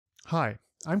Hi,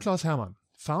 I'm Klaus Hermann,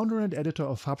 founder and editor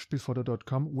of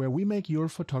Farbspielfoto.com, where we make your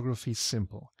photography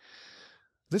simple.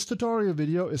 This tutorial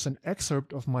video is an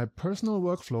excerpt of my personal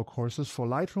workflow courses for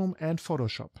Lightroom and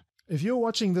Photoshop. If you're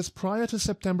watching this prior to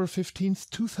September 15th,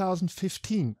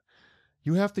 2015,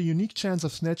 you have the unique chance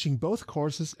of snatching both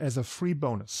courses as a free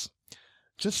bonus.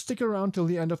 Just stick around till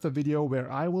the end of the video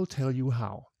where I will tell you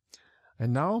how.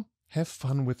 And now, have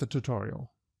fun with the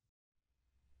tutorial.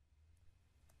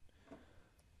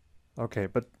 Okay,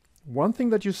 but one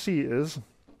thing that you see is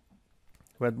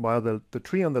that while the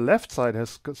tree on the left side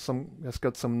has got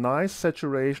some nice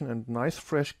saturation and nice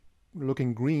fresh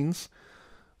looking greens,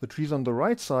 the trees on the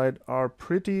right side are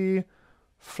pretty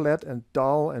flat and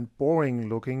dull and boring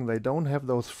looking. They don't have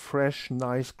those fresh,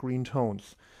 nice green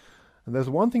tones. And there's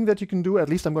one thing that you can do. At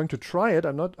least I'm going to try it.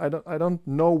 I don't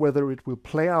know whether it will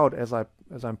play out as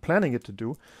I'm planning it to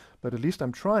do, but at least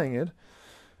I'm trying it.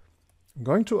 I'm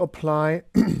going to apply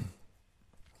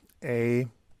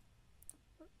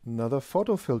another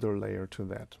photo filter layer to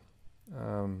that.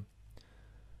 I'm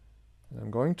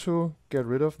going to get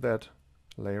rid of that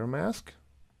layer mask.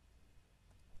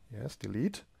 Yes,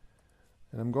 delete.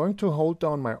 And I'm going to hold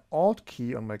down my Alt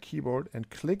key on my keyboard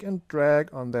and click and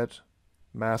drag on that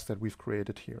mask that we've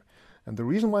created here. And the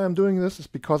reason why I'm doing this is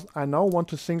because I now want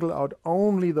to single out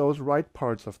only those right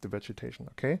parts of the vegetation,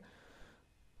 okay?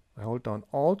 I hold down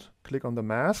Alt, click on the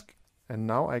mask, and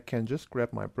now I can just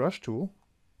grab my brush tool,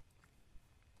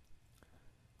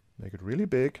 make it really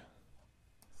big,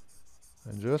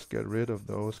 and just get rid of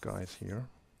those guys here.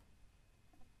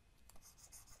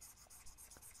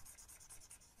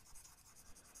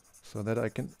 So that I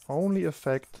can only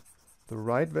affect the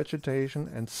right vegetation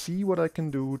and see what I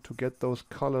can do to get those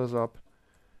colors up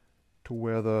to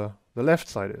where the left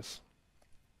side is.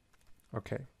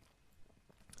 Okay.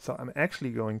 So I'm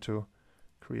actually going to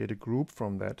create a group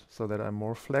from that so that I'm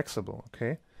more flexible,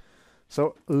 okay?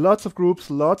 So lots of groups,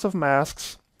 lots of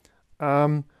masks,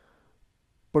 but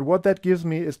what that gives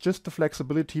me is just the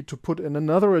flexibility to put in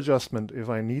another adjustment if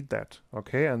I need that,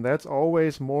 okay? And that's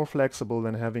always more flexible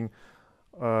than having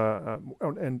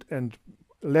and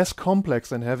less complex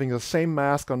than having the same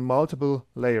mask on multiple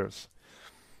layers.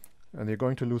 And you're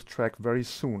going to lose track very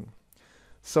soon.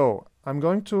 So I'm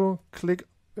going to click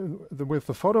with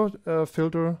the photo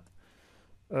filter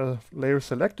layer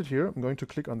selected here. I'm going to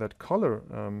click on that color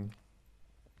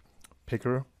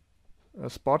picker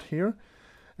spot here.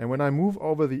 And when I move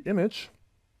over the image,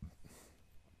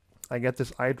 I get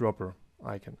this eyedropper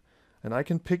icon. And I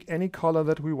can pick any color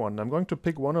that we want. I'm going to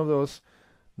pick one of those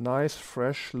nice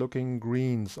fresh looking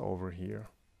greens over here.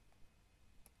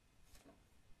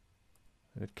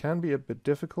 And it can be a bit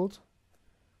difficult,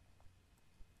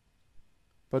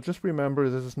 but just remember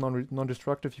this is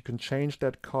non-destructive. You can change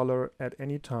that color at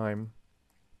any time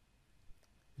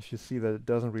if you see that it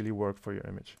doesn't really work for your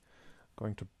image. I'm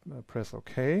going to press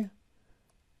OK.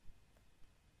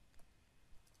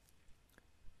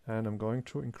 And I'm going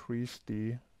to increase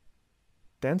the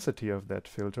density of that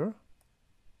filter.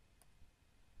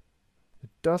 It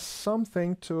does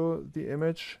something to the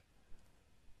image,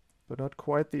 but not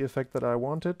quite the effect that I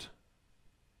wanted.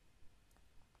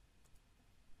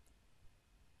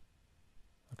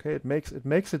 Okay, it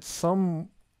makes it some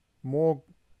more,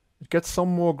 it gets some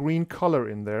more green color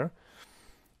in there.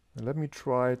 And let me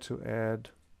try to add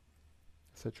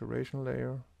a saturation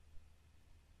layer.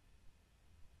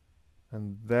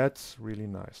 And that's really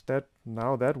nice.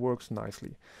 Now that works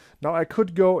nicely. Now I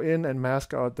could go in and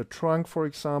mask out the trunk, for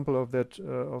example, of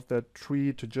that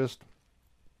tree to just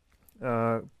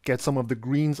get some of the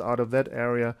greens out of that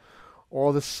area,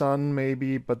 or the sun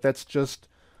maybe. But that's just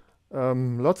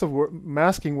lots of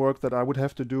masking work that I would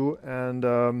have to do, and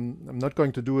I'm not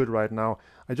going to do it right now.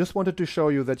 I just wanted to show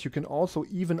you that you can also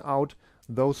even out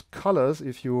those colors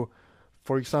if you,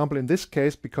 for example, in this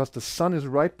case, because the sun is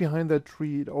right behind that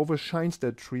tree, it overshines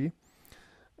that tree.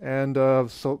 And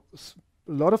so a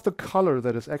lot of the color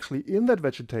that is actually in that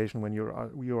vegetation when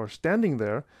you are standing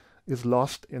there is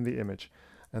lost in the image.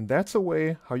 And that's a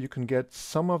way how you can get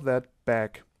some of that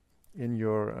back in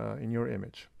your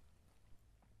image.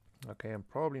 Okay, I'm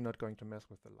probably not going to mess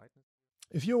with the lightness.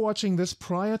 If you're watching this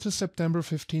prior to September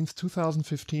 15th,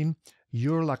 2015,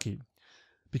 you're lucky.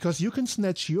 Because you can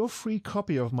snatch your free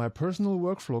copy of my personal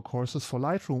workflow courses for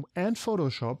Lightroom and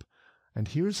Photoshop, and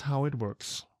here's how it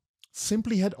works.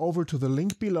 Simply head over to the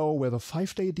link below where the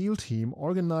 5-day deal team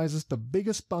organizes the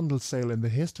biggest bundle sale in the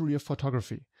history of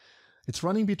photography. It's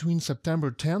running between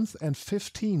September 10th and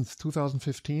 15th,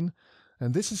 2015,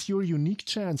 and this is your unique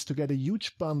chance to get a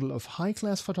huge bundle of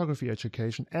high-class photography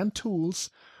education and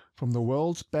tools from the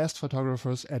world's best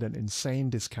photographers at an insane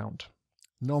discount.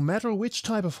 No matter which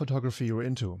type of photography you're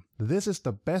into, this is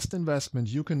the best investment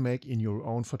you can make in your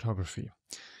own photography.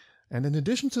 And in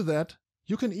addition to that,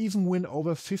 you can even win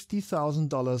over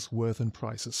 $50,000 worth in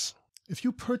prizes. If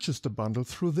you purchase the bundle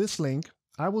through this link,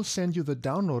 I will send you the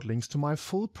download links to my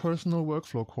full personal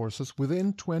workflow courses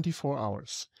within 24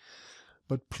 hours.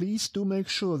 But please do make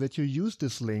sure that you use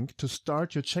this link to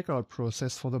start your checkout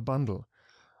process for the bundle.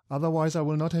 Otherwise, I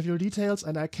will not have your details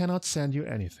and I cannot send you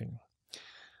anything.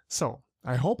 So,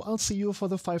 I hope I'll see you for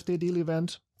the 5-day deal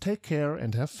event. Take care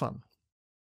and have fun.